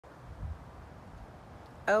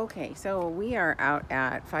Okay, so we are out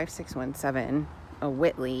at 5617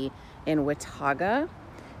 Whitley in Watauga.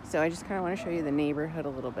 So I just kind of want to show you the neighborhood a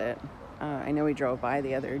little bit. I know we drove by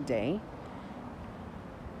the other day.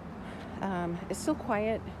 It's still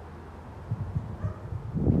quiet.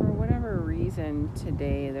 For whatever reason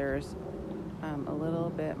today, there's a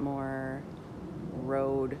little bit more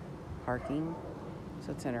road parking,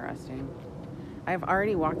 so it's interesting. I've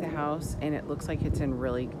already walked the house and it looks like it's in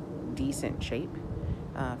really decent shape.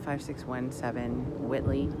 5617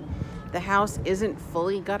 Whitley. The house isn't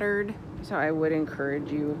fully guttered, so I would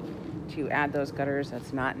encourage you to add those gutters.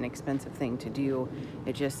 That's not an expensive thing to do.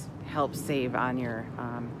 It just helps save on your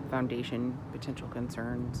foundation potential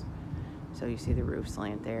concerns. So you see the roof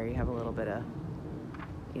slant there. You have a little bit of,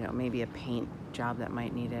 maybe a paint job that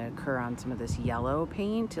might need to occur on some of this yellow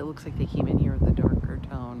paint. It looks like they came in here with a darker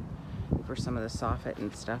tone for some of the soffit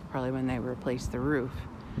and stuff, probably when they replaced the roof.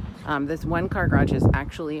 This one-car garage is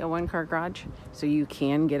actually a one-car garage, so you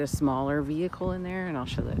can get a smaller vehicle in there, and I'll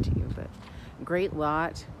show that to you. But great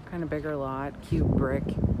lot, kind of bigger lot, cute brick.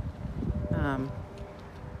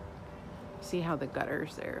 See how the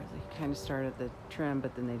gutters there, they kind of started the trim,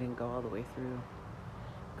 but then they didn't go all the way through.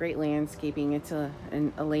 Great landscaping. It's a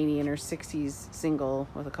lady in her 60s, single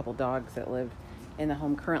with a couple dogs that live in the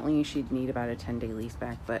home currently. She'd need about a 10-day lease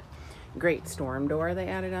back, but great storm door they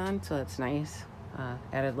added on, so that's nice.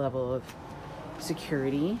 Added level of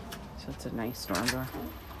security, so it's a nice storm door.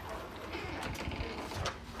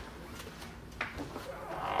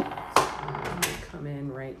 Come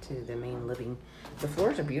in right to the main living. The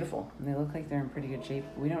floors are beautiful and they look like they're in pretty good shape.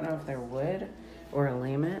 We don't know if they're wood or a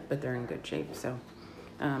laminate, but they're in good shape. So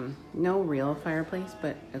no real fireplace,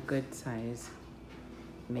 but a good size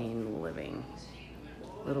main living.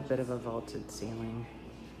 A little bit of a vaulted ceiling.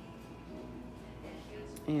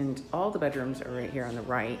 And all the bedrooms are right here on the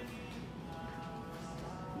right.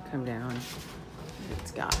 Come down.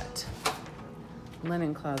 It's got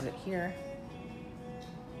linen closet here.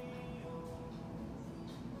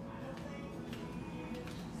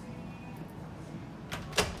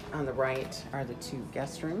 On the right are the two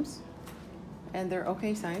guest rooms. And they're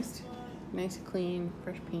okay sized. Nice and clean,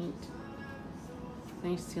 fresh paint.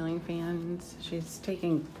 Nice ceiling fans.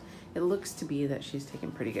 It looks to be that she's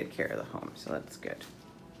taking pretty good care of the home, so that's good.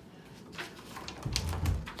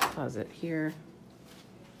 Closet here,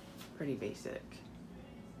 pretty basic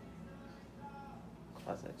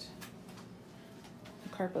closet. The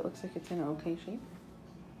carpet looks like it's in okay shape.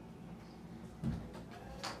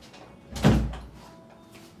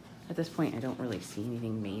 At this point, I don't really see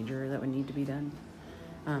anything major that would need to be done.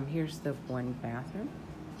 Here's the one bathroom.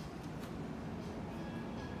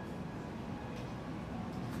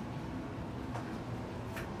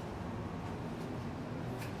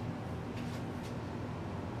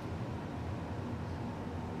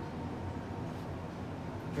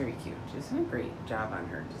 Very cute. She's done a great job on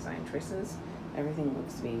her design choices. Everything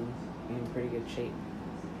looks to be in pretty good shape.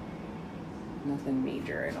 Nothing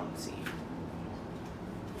major I don't see.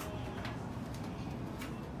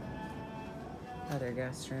 Other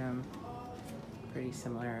guest room, pretty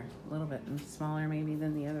similar. A little bit smaller maybe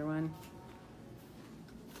than the other one.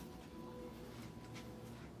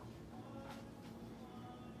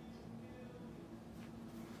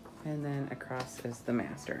 And then across is the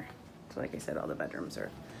master. So like I said, all the bedrooms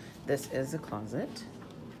are, this is a closet,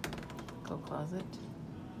 coat closet,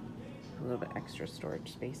 a little bit extra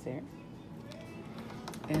storage space there.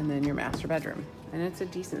 And then your master bedroom. And it's a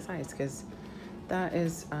decent size because that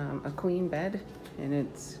is a queen bed and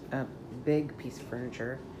it's a big piece of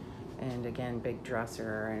furniture. And again, big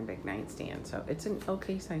dresser and big nightstand. So it's an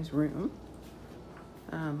okay size room.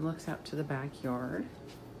 Looks out to the backyard,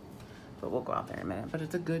 but we'll go out there in a minute. But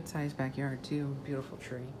it's a good size backyard too, beautiful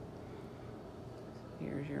tree.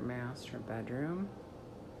 Here's your master bedroom.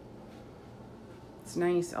 It's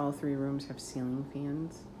nice, all three rooms have ceiling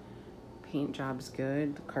fans. Paint job's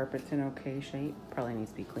good, the carpet's in okay shape. Probably needs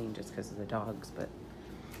to be cleaned just because of the dogs, but.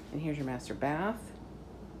 And here's your master bath.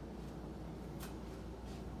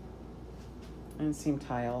 And same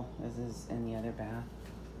tile as is in the other bath.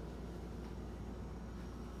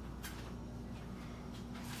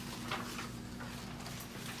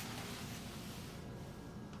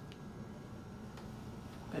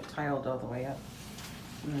 But tiled all the way up.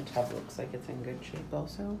 And the tub looks like it's in good shape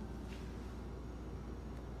also.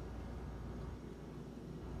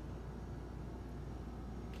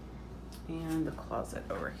 And the closet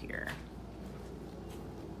over here.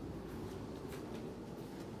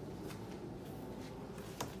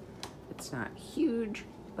 It's not huge,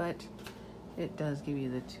 but it does give you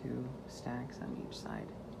the two stacks on each side.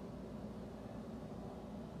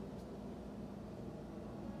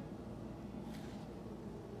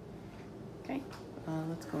 Okay,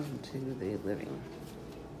 let's go into the living.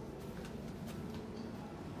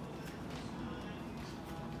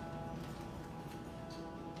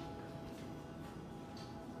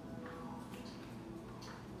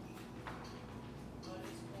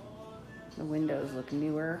 The windows look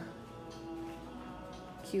newer.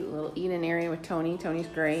 Cute little eat-in area with Tony. Tony's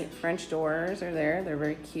great. French doors are there. They're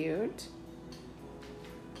very cute.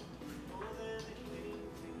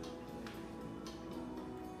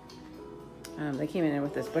 They came in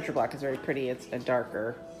with this butcher block. It's very pretty. It's a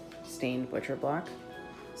darker stained butcher block.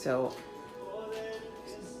 So,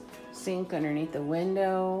 sink underneath the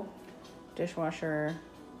window, dishwasher,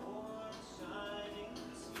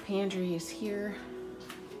 pantry is here.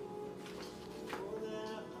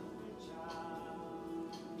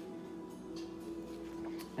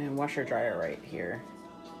 And washer dryer right here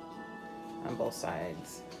on both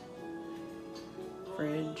sides.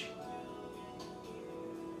 Fridge.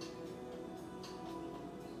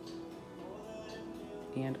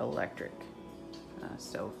 And electric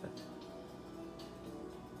stove.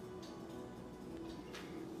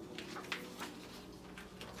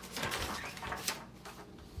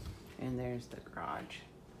 And there's the garage.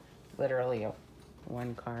 Literally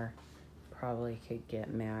one car. Probably could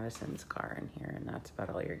get Madison's car in here, and that's about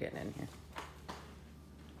all you're getting in here.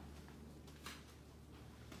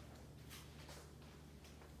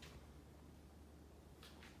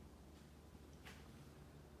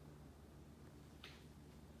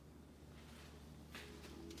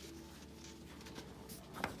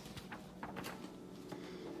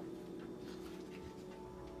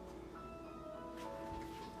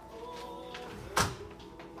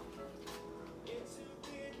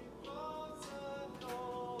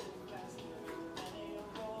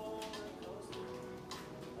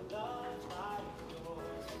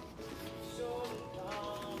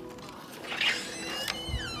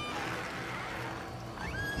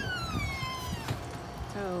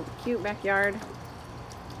 So cute backyard.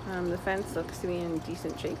 The fence looks to be in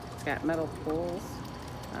decent shape. It's got metal poles.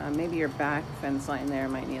 Maybe your back fence line there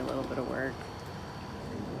might need a little bit of work.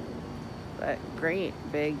 But great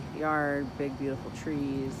big yard, big beautiful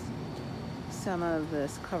trees. Some of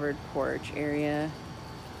this covered porch area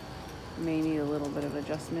may need a little bit of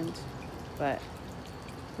adjustment, but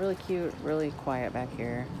really cute, really quiet back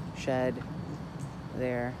here. Shed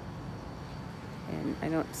there. And I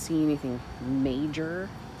don't see anything major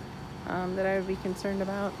that I would be concerned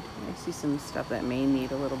about. I see some stuff that may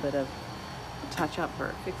need a little bit of touch up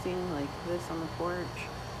or fixing, like this on the porch.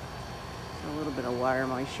 So a little bit of water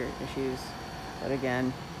moisture issues, but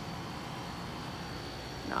again,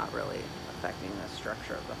 not really affecting the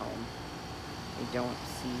structure of the home. I don't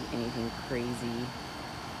see anything crazy.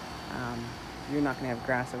 You're not gonna have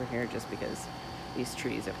grass over here just because these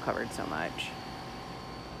trees have covered so much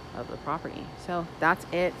of the property. So that's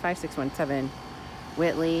it, 5617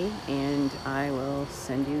 Whitley, and I will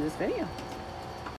send you this video.